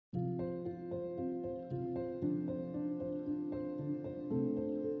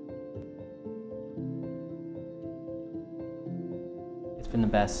been the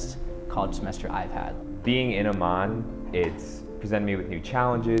best college semester I've had. Being in Amman, it's presented me with new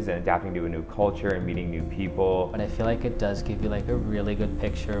challenges and adapting to a new culture and meeting new people. But I feel like it does give you like a really good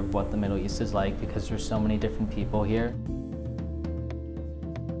picture of what the Middle East is like because there's so many different people here.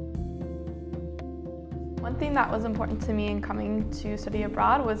 One thing that was important to me in coming to study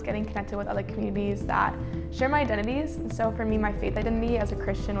abroad was getting connected with other communities that share my identities. And so for me, my faith identity as a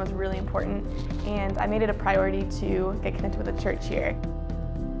Christian was really important, and I made it a priority to get connected with the church here.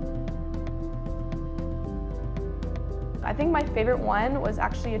 I think my favorite one was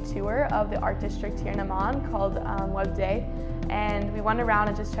actually a tour of the art district here in Amman called worldview, and we went around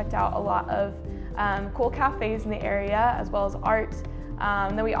and just checked out a lot of cool cafes in the area as well as art.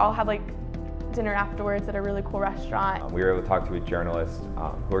 Then we all had like dinner afterwards at a really cool restaurant. We were able to talk to a journalist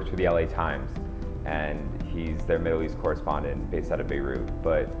who works for the LA Times, and he's their Middle East correspondent based out of Beirut.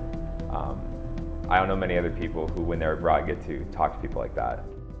 But I don't know many other people who, when they're abroad, get to talk to people like that.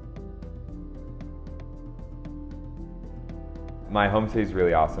 My home city is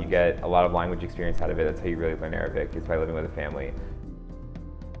really awesome. You get a lot of language experience out of it. That's how you really learn Arabic, is by living with a family.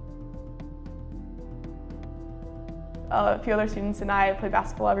 A few other students and I play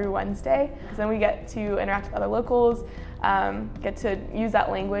basketball every Wednesday, because then we get to interact with other locals, get to use that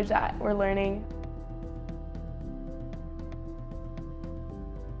language that we're learning.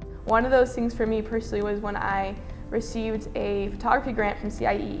 One of those things for me personally was when I received a photography grant from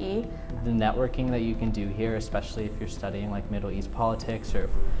CIEE. The networking that you can do here, especially if you're studying like Middle East politics or if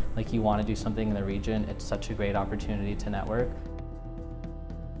like you want to do something in the region, it's such a great opportunity to network.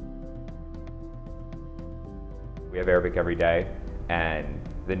 We have Arabic every day, and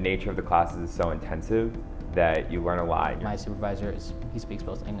the nature of the classes is so intensive that you learn a lot. My supervisor, he speaks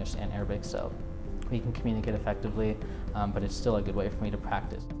both English and Arabic, so we can communicate effectively, but it's still a good way for me to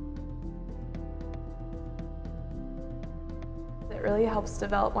practice. It really helps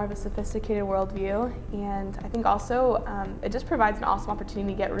develop more of a sophisticated worldview, and I think also it just provides an awesome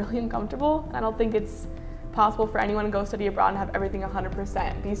opportunity to get really uncomfortable. I don't think it's possible for anyone to go study abroad and have everything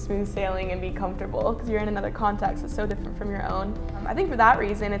 100%, be smooth sailing and be comfortable, because you're in another context that's so different from your own. I think for that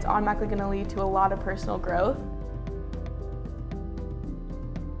reason, it's automatically going to lead to a lot of personal growth.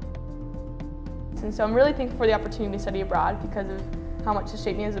 And so I'm really thankful for the opportunity to study abroad because of how much it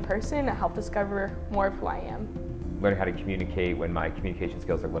shaped me as a person and helped discover more of who I am. Learning how to communicate when my communication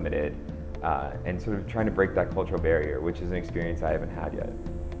skills are limited, and sort of trying to break that cultural barrier, which is an experience I haven't had yet.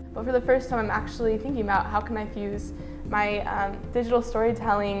 But for the first time, I'm actually thinking about how can I fuse my digital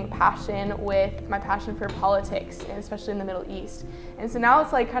storytelling passion with my passion for politics, and especially in the Middle East. And so now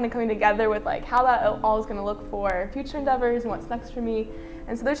it's like kind of coming together with like how that all is going to look for future endeavors and what's next for me.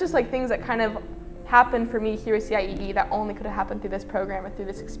 And so there's just like things that kind of happened for me here at CIEE that only could have happened through this program or through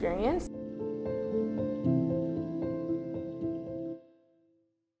this experience.